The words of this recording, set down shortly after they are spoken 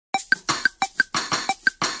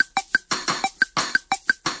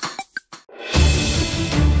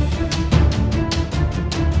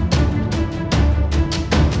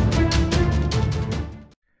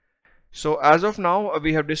So as of now,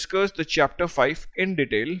 we have discussed the chapter 5 in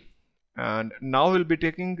detail, and now we'll be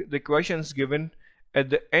taking the questions given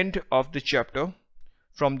at the end of the chapter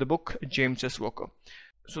from the book James S. Walker.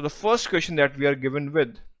 So the first question that we are given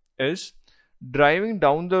with is, driving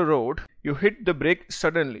down the road, you hit the brake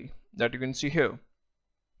suddenly, that you can see here.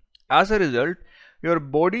 As a result, your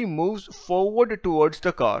body moves forward towards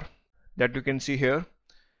the car, that you can see here.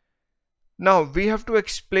 Now we have to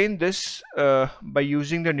explain this by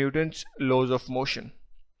using the Newton's laws of motion.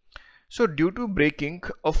 So due to braking,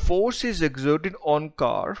 a force is exerted on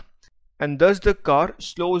car and thus the car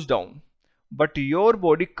slows down, but your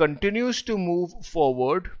body continues to move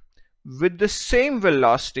forward with the same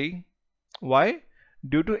velocity. Why?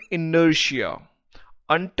 Due to inertia,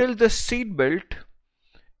 until the seat belt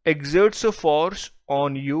exerts a force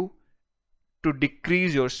on you to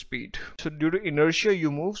decrease your speed. So due to inertia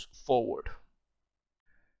you move forward.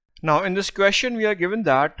 Now in this question we are given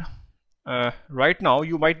that right now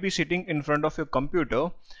you might be sitting in front of your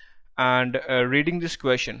computer and reading this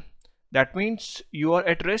question. That means you are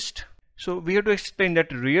at rest. So we have to explain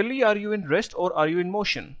that really are you in rest or are you in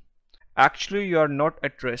motion? Actually you are not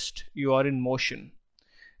at rest, you are in motion.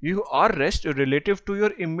 You are rest relative to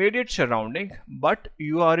your immediate surrounding, but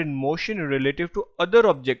you are in motion relative to other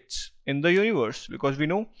objects in the universe, because we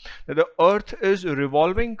know that the earth is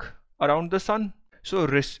revolving around the sun. So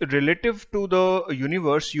relative to the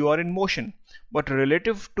universe you are in motion, but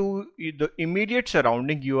relative to the immediate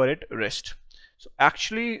surrounding you are at rest. So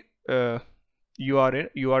actually you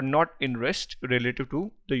are not in rest relative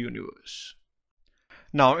to the universe.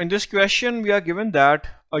 Now in this question we are given that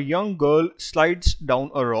a young girl slides down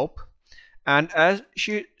a rope, and as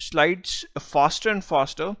she slides faster and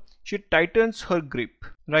faster she tightens her grip,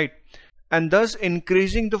 right, and thus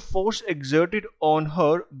increasing the force exerted on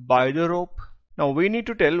her by the rope. Now we need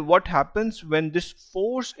to tell what happens when this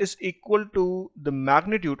force is equal to the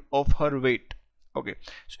magnitude of her weight. Okay,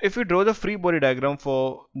 so if we draw the free body diagram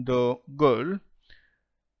for the girl,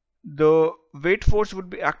 the weight force would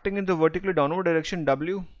be acting in the vertically downward direction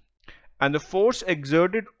W, and the force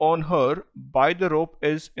exerted on her by the rope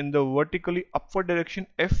is in the vertically upward direction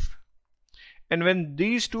F. And when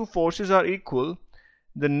these two forces are equal,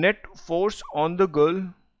 the net force on the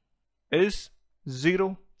girl is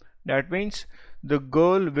 0. That means the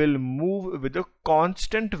girl will move with a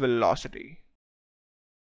constant velocity.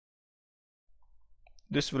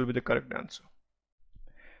 This will be the correct answer.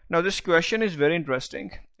 Now this question is very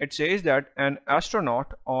interesting. It says that an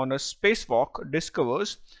astronaut on a spacewalk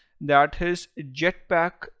discovers that his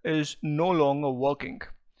jetpack is no longer working,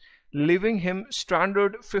 leaving him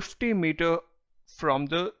stranded 50 meters from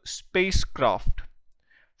the spacecraft.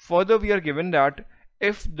 Further we are given that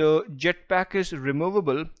if the jetpack is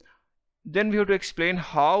removable, then we have to explain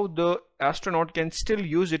how the astronaut can still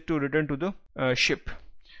use it to return to the ship.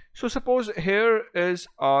 So suppose here is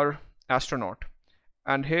our astronaut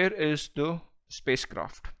and here is the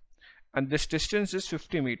spacecraft, and this distance is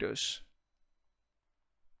 50 meters.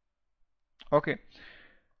 Okay,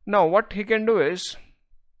 now what he can do is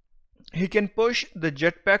he can push the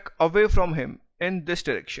jetpack away from him in this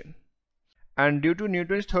direction, and due to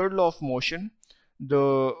Newton's third law of motion,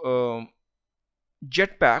 the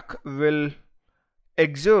jetpack will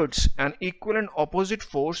exerts an equal and opposite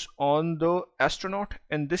force on the astronaut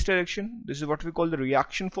in this direction. This is what we call the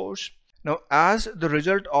reaction force. Now as the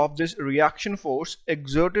result of this reaction force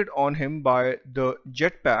exerted on him by the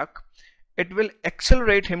jetpack, it will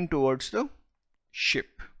accelerate him towards the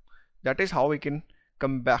ship. That is how we can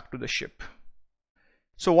come back to the ship.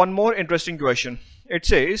 So one more interesting question. It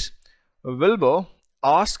says Wilbur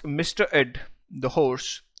asked Mr. Ed, the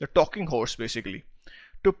horse, the talking horse basically,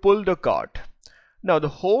 to pull the cart. Now the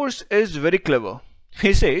horse is very clever.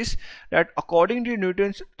 He says that according to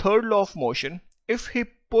Newton's third law of motion, if he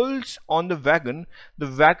pulls on the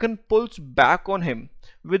wagon pulls back on him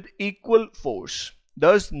with equal force.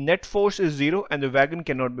 Thus net force is 0 and the wagon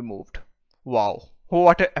cannot be moved. Wow,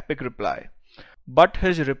 what an epic reply. But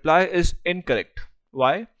his reply is incorrect.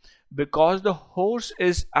 Why? Because the horse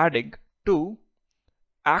is adding two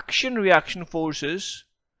action-reaction forces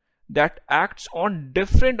that acts on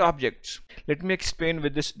different objects. Let me explain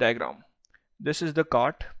with this diagram. This is the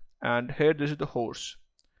cart and here this is the horse.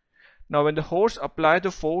 Now when the horse applies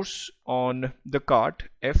the force on the cart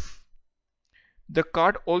F, the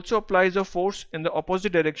cart also applies a force in the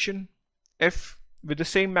opposite direction F with the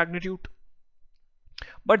same magnitude.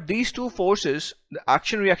 But these two forces, the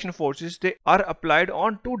action-reaction forces, they are applied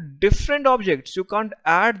on two different objects. You can't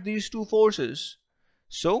add these two forces.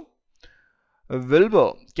 So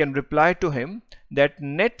Wilbur can reply to him that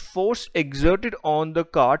net force exerted on the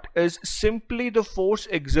cart is simply the force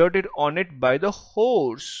exerted on it by the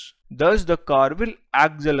horse. Thus the car will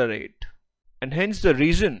accelerate, and hence the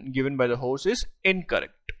reason given by the horse is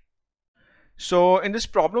incorrect. So in this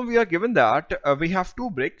problem we are given that we have two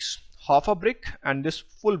bricks, half a brick and this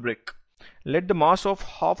full brick. Let the mass of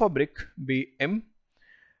half a brick be m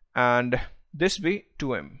and this be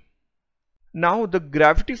 2m. Now the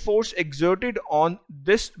gravity force exerted on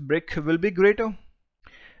this brick will be greater.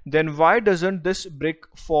 Then why doesn't this brick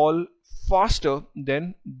fall faster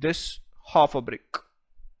than this half a brick?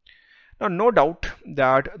 Now no doubt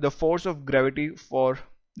that the force of gravity for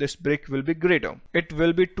this brick will be greater. It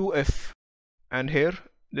will be 2F, and here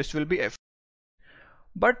this will be F.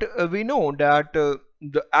 But we know that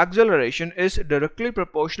the acceleration is directly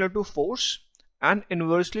proportional to force and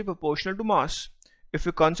inversely proportional to mass. If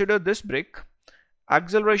we consider this brick,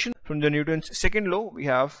 acceleration from the Newton's second law, we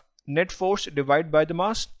have net force divided by the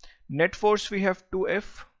mass. Net force we have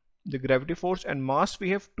 2F, the gravity force, and mass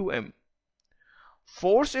we have 2m.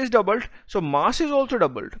 Force is doubled, so mass is also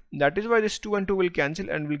doubled. That is why this 2 and 2 will cancel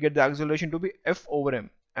and we'll get the acceleration to be F over m.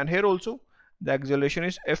 And here also the acceleration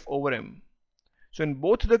is F over m. So in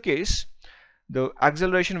both the case, the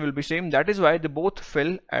acceleration will be same. That is why they both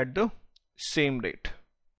fell at the same rate.